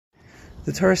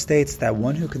The Torah states that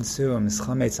one who consumes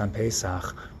Chameitz on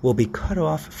Pesach will be cut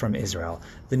off from Israel.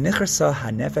 V'nichrasa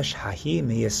hanefesh hahi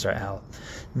mi-Yisrael.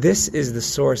 This is the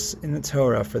source in the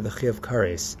Torah for the Chiyuv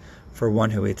Kareis, for one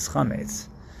who eats Chameitz.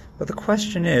 But the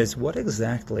question is, what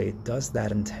exactly does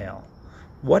that entail?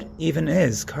 What even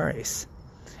is Kareis?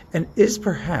 And is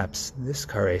perhaps this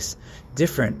Kareis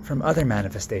different from other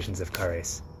manifestations of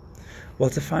Kareis?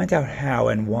 Well, to find out how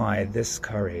and why this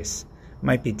Kareis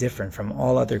might be different from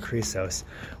all other Krisos,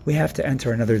 we have to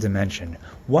enter another dimension,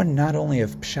 one not only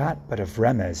of Pshat, but of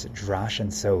Remez, Drash,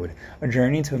 and Sod, a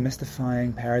journey to a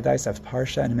mystifying paradise of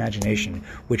Parsha and imagination,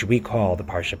 which we call the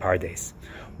Parsha Paradise.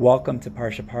 Welcome to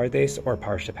Parsha Paradise, or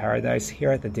Parsha Paradise,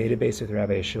 here at the database with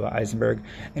Rabbi Yeshua Eisenberg.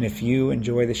 And if you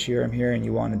enjoy the shiurim here and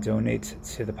you want to donate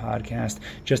to the podcast,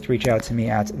 just reach out to me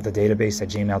at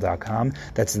thedatabase@gmail.com.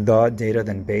 That's the data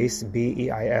then base,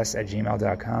 BEIS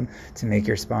 @gmail.com, to make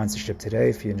your sponsorship today.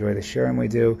 If you enjoy the shiurim we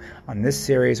do on this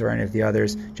series or any of the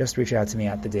others, just reach out to me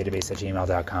at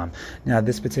thedatabase@gmail.com. Now,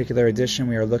 this particular edition,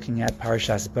 we are looking at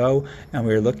Parshas Bo, and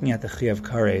we are looking at the Chiyuv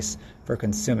Kareis for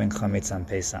consuming Chameitz on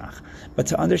Pesach. But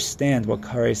to understand what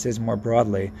Kareis is more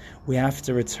broadly, we have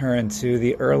to return to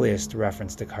the earliest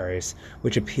reference to Kareis,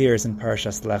 which appears in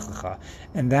Parshas Lech Lecha,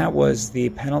 and that was the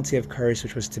penalty of Kareis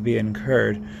which was to be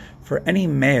incurred for any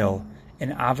male in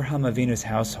Avraham Avinu's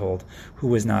household who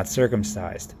was not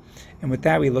circumcised. And with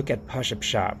that, we look at Pasha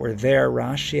Pshat, where there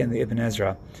Rashi and the Ibn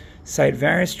Ezra cite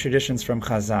various traditions from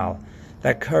Chazal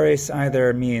that Kareis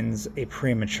either means a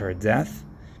premature death,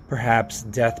 perhaps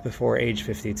death before age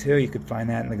 52. You could find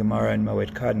that in the Gemara in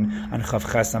Moed Katan on Chav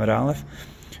Ches Amud Aleph.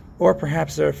 Or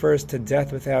perhaps it refers to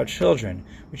death without children,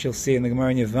 which you'll see in the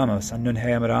Gemara in Yevamos on Nun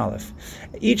Hey Amud Aleph.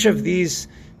 Each of these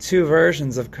two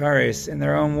versions of Kareis, in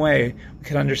their own way, we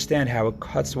can understand how it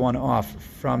cuts one off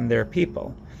from their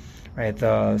people. Right,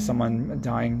 someone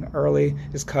dying early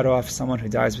is cut off. Someone who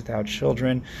dies without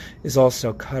children is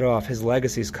also cut off. His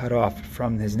legacy is cut off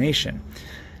from his nation.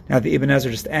 Now, the Ibn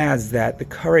Ezra just adds that the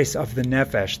kareis of the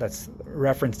nefesh, that's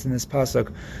referenced in this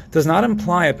pasuk, does not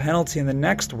imply a penalty in the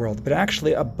next world, but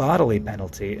actually a bodily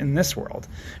penalty in this world,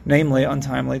 namely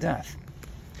untimely death.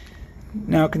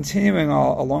 Now, continuing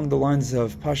along the lines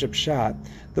of Pasha Pshat,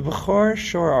 the Bechor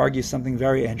Shor argues something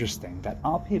very interesting, that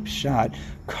Al Pi Pshat,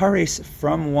 kareis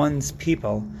from one's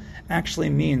people, actually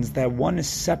means that one is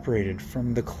separated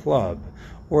from the club,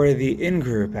 or the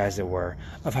in-group, as it were,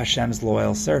 of Hashem's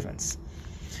loyal servants.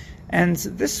 And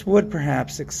this would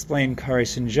perhaps explain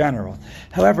Kareis in general.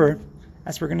 However,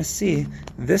 as we're going to see,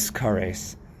 this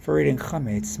Kareis for eating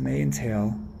Chameitz may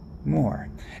entail more.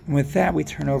 And with that, we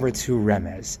turn over to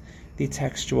Remez, the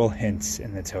textual hints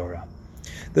in the Torah.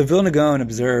 The Vilna Gaon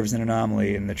observes an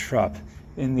anomaly in the trup,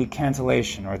 in the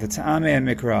cantillation, or the Ta'amei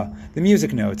Mikra, the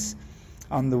music notes,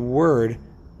 on the word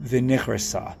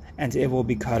V'nichrasa, and it will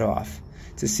be cut off.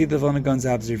 To see the Vilna Gaon's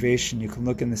observation, you can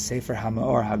look in the Sefer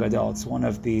HaMaor Hagadol. It's one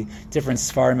of the different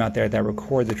Sfarim out there that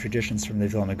record the traditions from the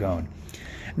Vilna Gaon.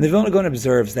 And the Vilna Gaon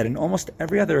observes that in almost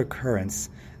every other occurrence,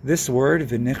 this word,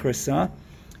 v'nichrasa,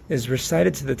 is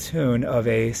recited to the tune of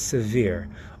a severe,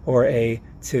 or a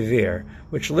tivir,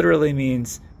 which literally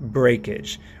means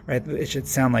breakage. Right? It should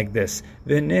sound like this,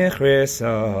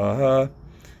 v'nichrasa.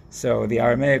 So the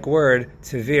Aramaic word,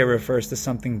 tivir, refers to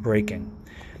something breaking.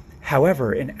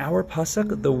 However, in our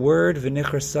pasuk, the word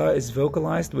v'nichrasa is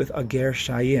vocalized with ager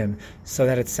shayim, so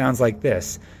that it sounds like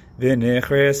this,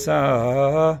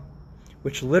 v'nichrasa,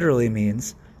 which literally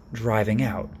means driving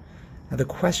out. Now the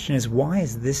question is, why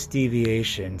is this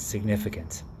deviation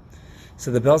significant? So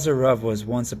the Belzer Rav was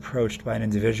once approached by an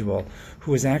individual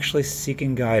who was actually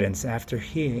seeking guidance after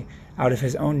he, out of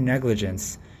his own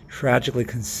negligence, tragically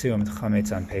consumed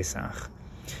Chameitz on Pesach.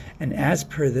 And as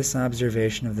per this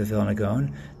observation of the Vilna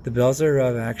Gaon, the Belzer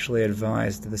Rav actually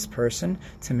advised this person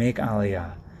to make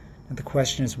Aliyah. And the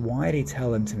question is, why did he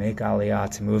tell him to make Aliyah,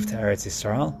 to move to Eretz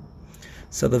Yisrael?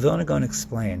 So the Vilna Gaon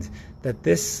explained that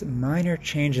this minor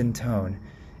change in tone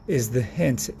is the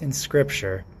hint in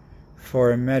Scripture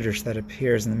for a medrash that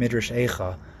appears in the Midrash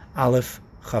Eicha, Aleph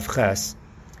Chav Ches,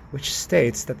 which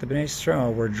states that the Bnei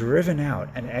Yisrael were driven out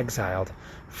and exiled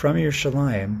from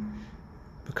Yerushalayim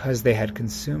because they had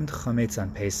consumed Chameitz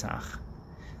on Pesach.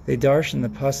 They darshan the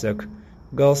pasuk,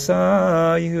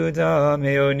 Galsa Yehuda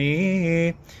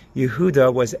Meoni.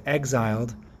 Yehuda was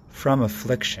exiled from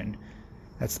affliction.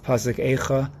 That's pasuk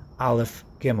Eicha Aleph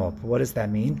Gimel. But what does that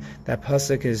mean? That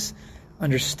pasuk is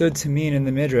understood to mean in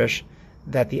the Midrash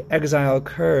that the exile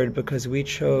occurred because we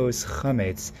chose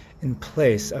Chameitz in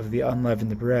place of the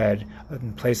unleavened bread,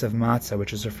 in place of matzah,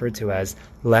 which is referred to as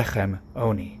Lechem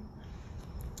Oni.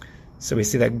 So we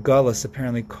see that Galus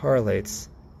apparently correlates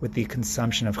with the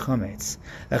consumption of Chameitz.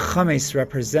 That Chameitz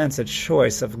represents a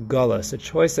choice of galus, a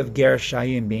choice of ger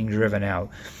shayim being driven out.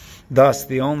 Thus,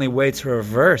 the only way to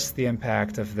reverse the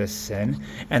impact of this sin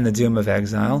and the doom of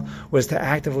exile was to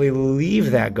actively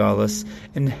leave that galus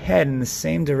and head in the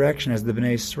same direction as the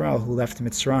Bnei Yisrael who left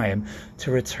Mitzrayim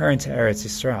to return to Eretz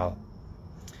Yisrael.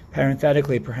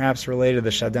 Parenthetically, perhaps related, the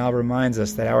Shadal reminds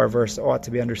us that our verse ought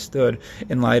to be understood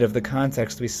in light of the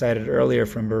context we cited earlier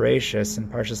from Bereshis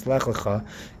and Parshas Lech Lecha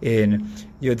in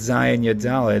Yud Zayin Yud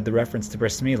Daled, the reference to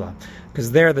Bris Milah.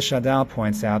 Because there the Shadal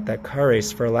points out that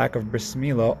Kareis, for lack of Bris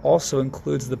Milah, also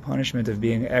includes the punishment of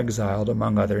being exiled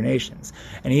among other nations.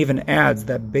 And he even adds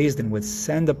that Beis Din would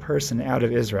send a person out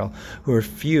of Israel who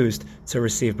refused to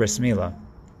receive Bris Milah.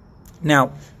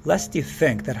 Now, lest you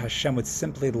think that Hashem would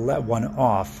simply let one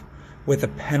off with a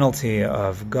penalty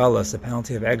of galus, a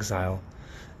penalty of exile,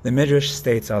 the Midrash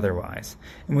states otherwise.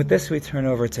 And with this we turn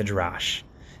over to Drash,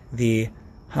 the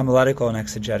homiletical and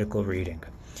exegetical reading.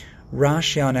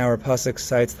 Rashi on our pasuk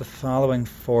cites the following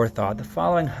forethought, the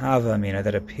following havamina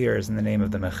that appears in the name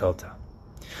of the Mechilta.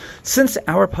 Since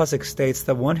our pasuk states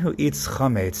that one who eats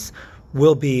chametz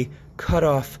will be cut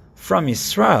off from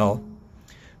Yisrael,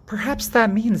 perhaps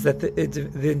that means that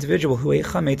the individual who ate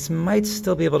chametz might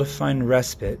still be able to find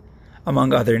respite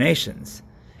among other nations.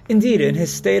 Indeed, in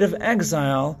his state of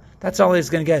exile, that's all he's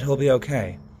going to get. He'll be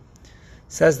okay.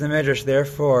 Says the Midrash,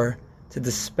 therefore, to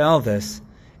dispel this,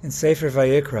 in Sefer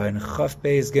Vayikra, in Chaf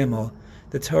Beis Gimel,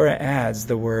 the Torah adds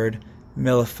the word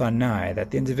milfanai,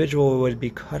 that the individual would be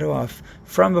cut off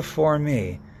from before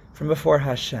me, from before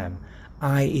Hashem,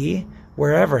 i.e.,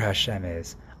 wherever Hashem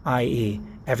is, i.e.,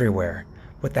 everywhere.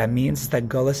 What that means is that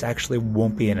galus actually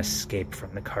won't be an escape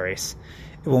from the kareis.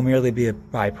 It will merely be a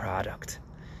byproduct.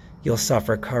 You'll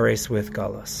suffer kareis with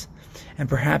galus. And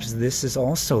perhaps this is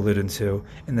also alluded to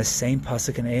in the same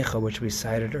pasuk in Eicha which we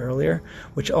cited earlier,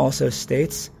 which also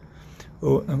states,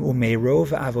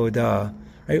 Umeirov avodah,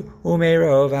 right?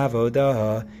 Umeirov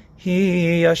avodah, hi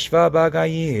yashva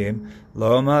bagayim,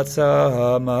 lo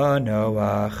matzah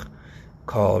manoach.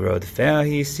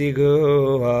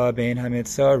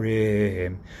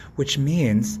 Which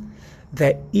means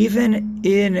that even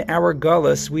in our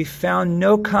galus we found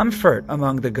no comfort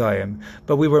among the Goyim,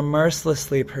 but we were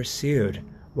mercilessly pursued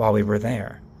while we were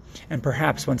there. And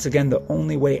perhaps, once again, the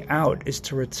only way out is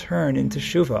to return into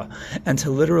Shuvah, and to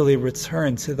literally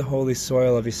return to the holy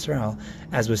soil of Israel,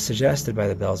 as was suggested by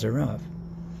the Belzer Rav.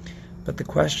 But the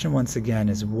question once again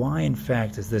is, why in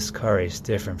fact is this Kareis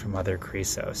different from other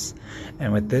Krisos?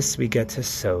 And with this we get to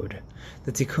Sod.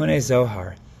 The Tikkunei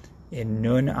Zohar in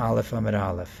Nun Aleph Amud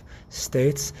Aleph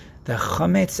states that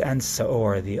Chametz and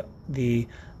Saor, the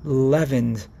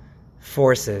leavened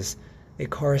forces, it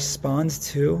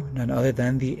corresponds to none other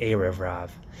than the Erev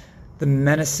Rav, the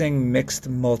menacing mixed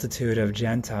multitude of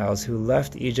Gentiles who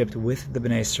left Egypt with the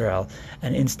Bnei Israel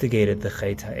and instigated the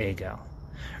Chet HaEgel.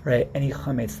 Right, any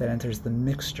chametz that enters the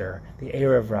mixture, the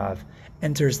Erev Rav,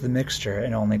 enters the mixture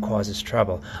and only causes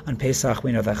trouble. On Pesach,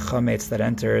 we know that chametz that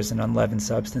enters an unleavened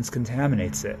substance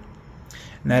contaminates it.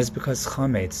 And that is because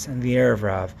chametz and the Erev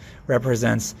Rav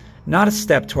represents not a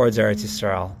step towards Eretz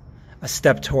Yisrael, a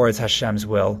step towards Hashem's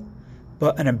will,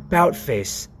 but an about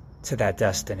face to that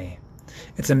destiny.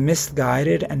 It's a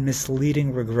misguided and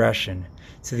misleading regression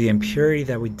to the impurity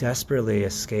that we desperately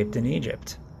escaped in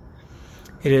Egypt.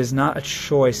 It is not a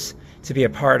choice to be a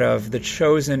part of the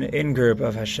chosen in-group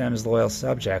of Hashem's loyal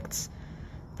subjects,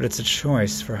 but it's a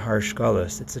choice for harsh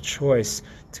galus. It's a choice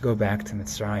to go back to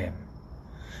Mitzrayim.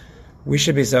 We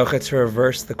should be zocheh to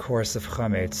reverse the course of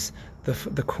chametz,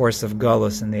 the course of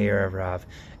galus in the Erev Rav,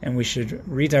 and we should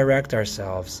redirect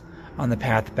ourselves on the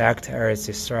path back to Eretz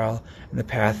Yisrael and the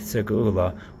path to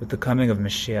Geula with the coming of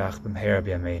Mashiach b'mheira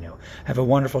b'yameinu. Have a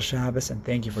wonderful Shabbos, and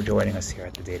thank you for joining us here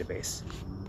at the database.